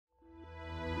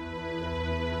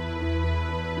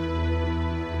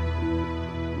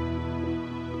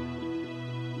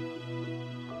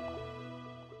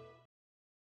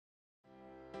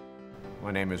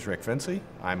My name is Vinci.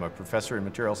 I'm a professor in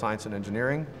material science and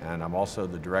engineering, and I'm also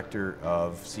the director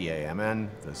of CAMN,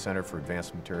 the Center for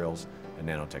Advanced Materials and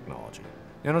Nanotechnology.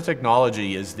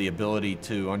 Nanotechnology is the ability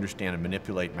to understand and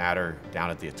manipulate matter down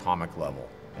at the atomic level.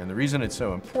 And the reason it's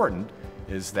so important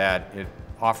is that it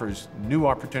offers new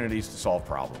opportunities to solve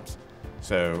problems.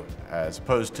 So as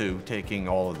opposed to taking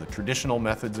all of the traditional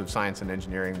methods of science and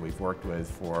engineering we've worked with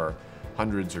for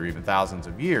hundreds or even thousands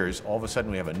of years, all of a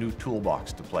sudden we have a new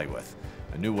toolbox to play with,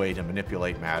 a new way to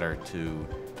manipulate matter to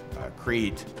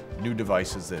create new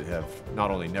devices that have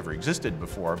not only never existed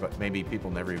before, but maybe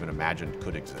people never even imagined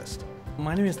could exist.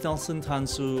 My name is Nelson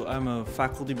Tansu. I'm a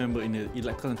faculty member in the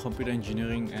Electrical and Computer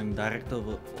Engineering and director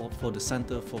for the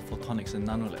Center for Photonics and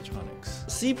Nanoelectronics.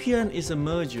 CPN is a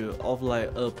merger of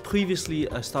a previously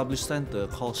established center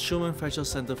called Sherman Fletcher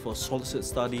Center for Solid State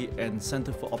Study and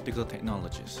Center for Optical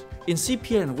Technologies. In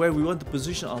CPN, where we want to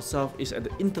position ourselves is at the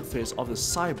interface of the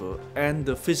cyber and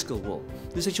the physical world.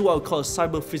 This is actually what we call a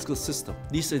cyber-physical system.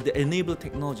 This is the enabler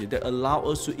technology that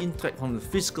allows us to interact from the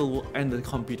physical world and the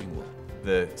computing world.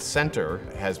 The center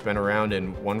has been around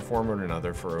in one form or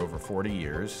another for over 40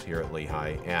 years here at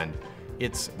Lehigh, and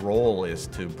its role is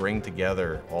to bring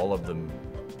together all of the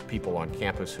people on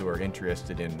campus who are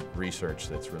interested in research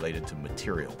that's related to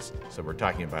materials. So we're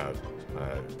talking about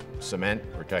cement,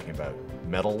 we're talking about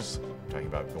metals, we're talking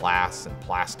about glass and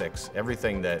plastics,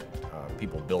 everything that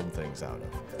people build things out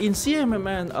of. In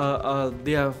CMMN,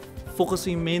 they are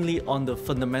focusing mainly on the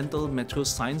fundamental material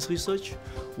science research,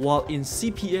 while in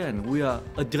CPN we are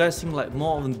addressing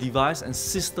more on device and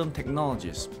system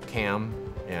technologies. CAM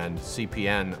and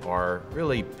CPN are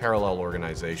really parallel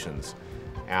organizations,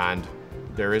 and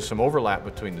there is some overlap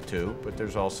between the two, but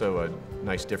there's also a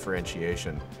nice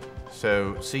differentiation.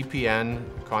 So CPN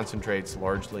concentrates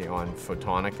largely on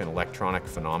photonic and electronic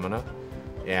phenomena,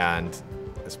 and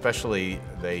especially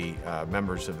the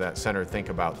members of that center think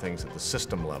about things at the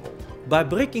system level. By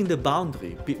breaking the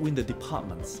boundary between the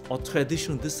departments or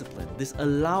traditional discipline, this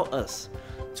allows us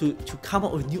to come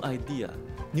up with new idea,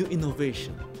 new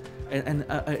innovation,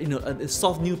 and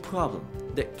solve new problems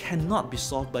that cannot be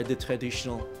solved by the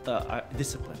traditional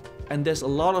discipline. And there's a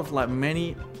lot of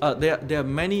there are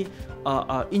many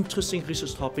interesting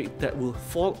research topics that will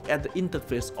fall at the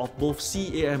interface of both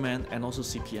CAMN and also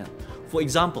CPN. For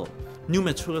example, new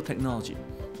material technology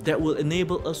that will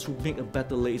enable us to make a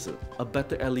better laser, a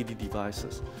better LED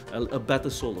devices, a better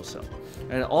solar cell,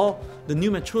 and all the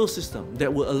new material system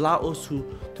that will allow us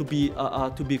to be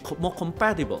more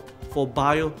compatible for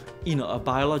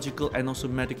biological and also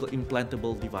medical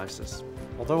implantable devices.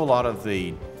 Although a lot of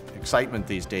the excitement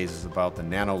these days is about the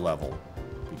nano level,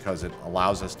 because it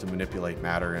allows us to manipulate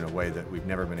matter in a way that we've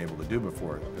never been able to do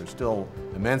before, there's still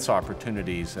immense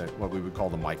opportunities at what we would call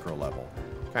the micro level,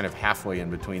 kind of halfway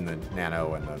in between the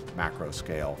nano and the macro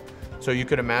scale. So you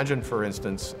could imagine, for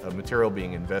instance, a material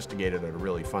being investigated at a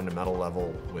really fundamental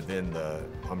level within the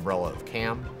umbrella of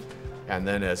CAM, and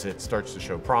then as it starts to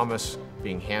show promise,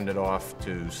 being handed off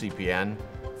to CPN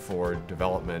for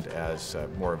development as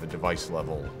more of a device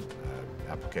level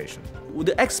application.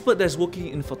 The expert that's working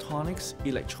in photonics,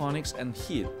 electronics, and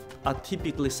heat are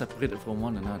typically separated from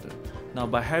one another. Now,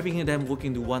 by having them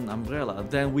working to one umbrella,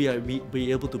 then we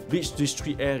be able to bridge these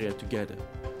three areas together.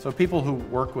 So people who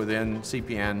work within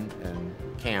CPN and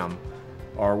CAM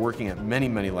are working at many,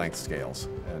 many length scales,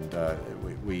 and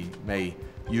we may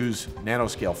use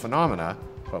nanoscale phenomena,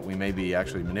 but we may be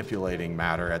actually manipulating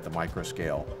matter at the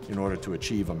microscale in order to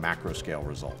achieve a macroscale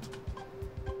result.